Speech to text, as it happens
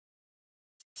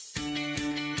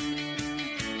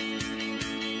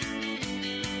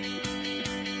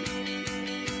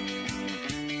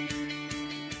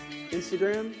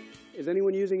Instagram? Is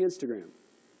anyone using Instagram?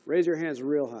 Raise your hands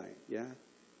real high. Yeah?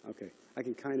 Okay. I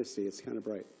can kind of see. It's kind of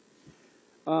bright.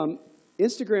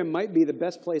 Instagram might be the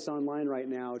best place online right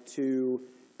now to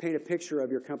paint a picture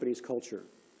of your company's culture.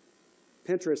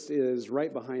 Pinterest is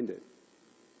right behind it.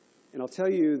 And I'll tell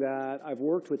you that I've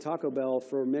worked with Taco Bell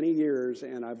for many years,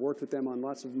 and I've worked with them on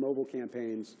lots of mobile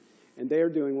campaigns, and they are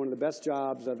doing one of the best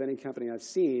jobs of any company I've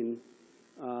seen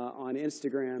on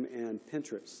Instagram and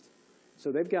Pinterest.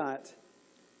 So they've got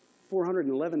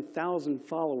 411,000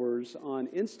 followers on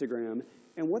Instagram,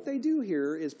 and what they do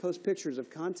here is post pictures of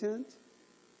content,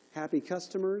 happy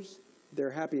customers, their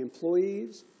happy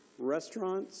employees,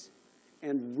 restaurants,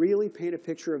 and really paint a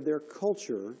picture of their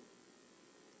culture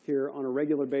here on a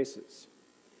regular basis.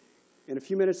 In a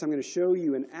few minutes, I'm going to show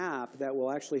you an app that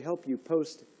will actually help you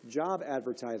post job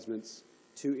advertisements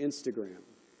to Instagram.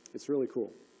 It's really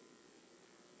cool.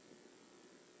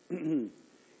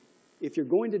 If you're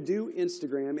going to do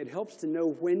Instagram, it helps to know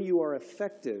when you are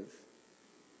effective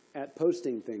at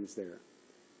posting things there.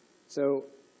 So,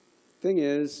 thing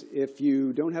is, if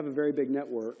you don't have a very big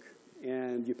network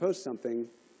and you post something,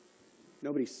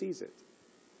 nobody sees it.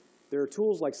 There are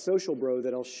tools like Social Bro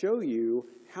that'll show you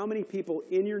how many people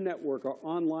in your network are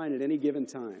online at any given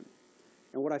time.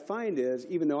 And what I find is,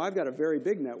 even though I've got a very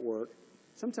big network,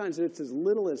 sometimes it's as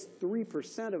little as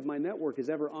 3% of my network is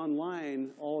ever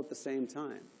online all at the same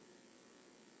time.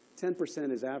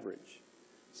 10% is average.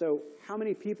 So how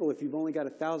many people, if you've only got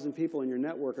 1,000 people in your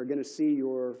network, are going to see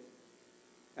your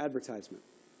advertisement?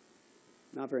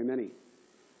 Not very many.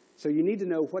 So you need to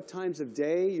know what times of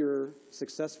day you're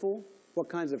successful, what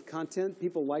kinds of content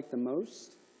people like the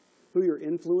most, who your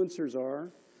influencers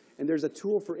are. And there's a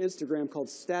tool for Instagram called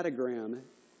Statigram,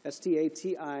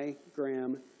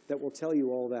 S-T-A-T-I-gram, that will tell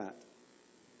you all that.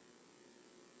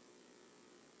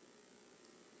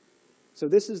 So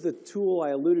this is the tool I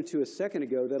alluded to a second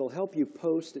ago that'll help you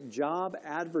post job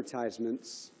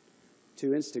advertisements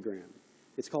to Instagram.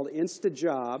 It's called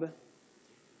InstaJob,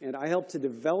 and I helped to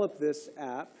develop this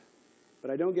app, but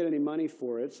I don't get any money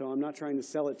for it, so I'm not trying to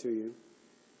sell it to you.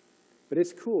 But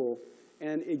it's cool,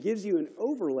 and it gives you an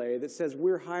overlay that says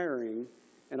we're hiring,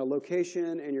 and a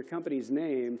location and your company's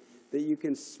name that you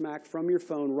can smack from your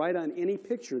phone right on any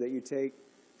picture that you take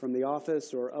from the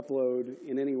office or upload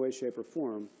in any way, shape, or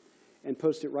form, and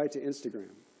post it right to Instagram.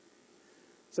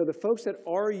 So the folks that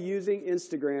are using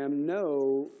Instagram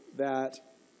know that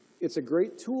it's a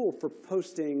great tool for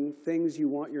posting things you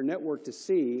want your network to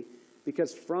see,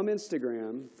 because from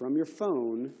Instagram, from your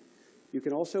phone, you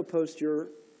can also post your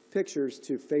pictures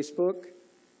to Facebook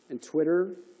and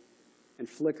Twitter and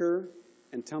Flickr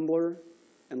and Tumblr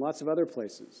and lots of other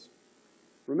places.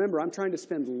 Remember, I'm trying to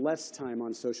spend less time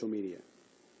on social media.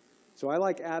 So I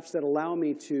like apps that allow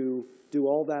me to do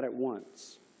all that at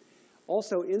once.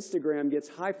 Also, Instagram gets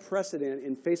high precedent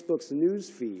in Facebook's news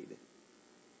feed.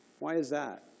 Why is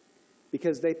that?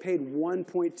 Because they paid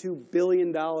 $1.2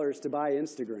 billion to buy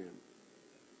Instagram.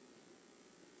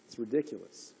 It's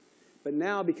ridiculous. But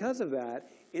now, because of that,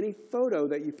 any photo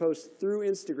that you post through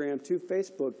Instagram to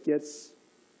Facebook gets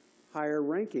higher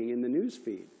ranking in the news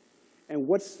feed. And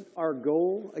what's our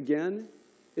goal, again?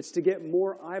 It's to get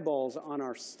more eyeballs on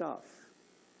our stuff,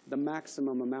 the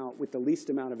maximum amount with the least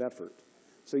amount of effort.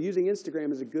 So using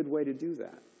Instagram is a good way to do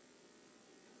that.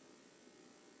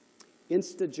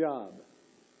 InstaJob.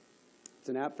 It's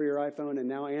an app for your iPhone, and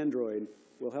now Android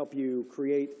will help you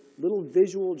create little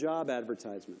visual job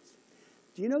advertisements.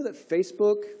 Do you know that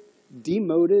Facebook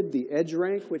demoted the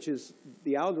EdgeRank, which is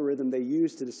the algorithm they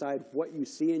use to decide what you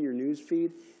see in your news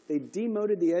feed? They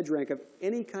demoted the EdgeRank of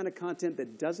any kind of content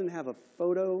that doesn't have a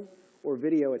photo or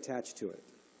video attached to it.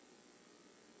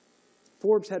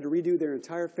 Forbes had to redo their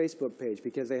entire Facebook page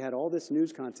because they had all this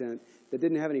news content that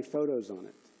didn't have any photos on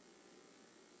it.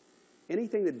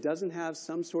 Anything that doesn't have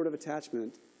some sort of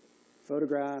attachment,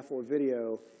 photograph or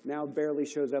video, now barely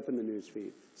shows up in the news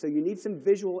feed. So you need some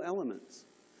visual elements.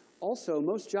 Also,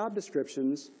 most job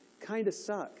descriptions kind of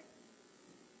suck.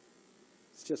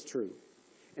 It's just true.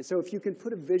 And so if you can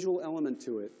put a visual element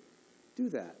to it, do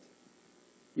that.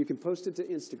 You can post it to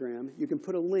Instagram. You can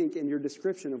put a link in your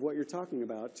description of what you're talking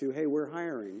about to, hey, we're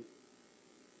hiring,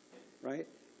 right?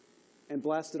 And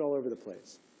blast it all over the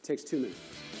place. It takes 2 minutes.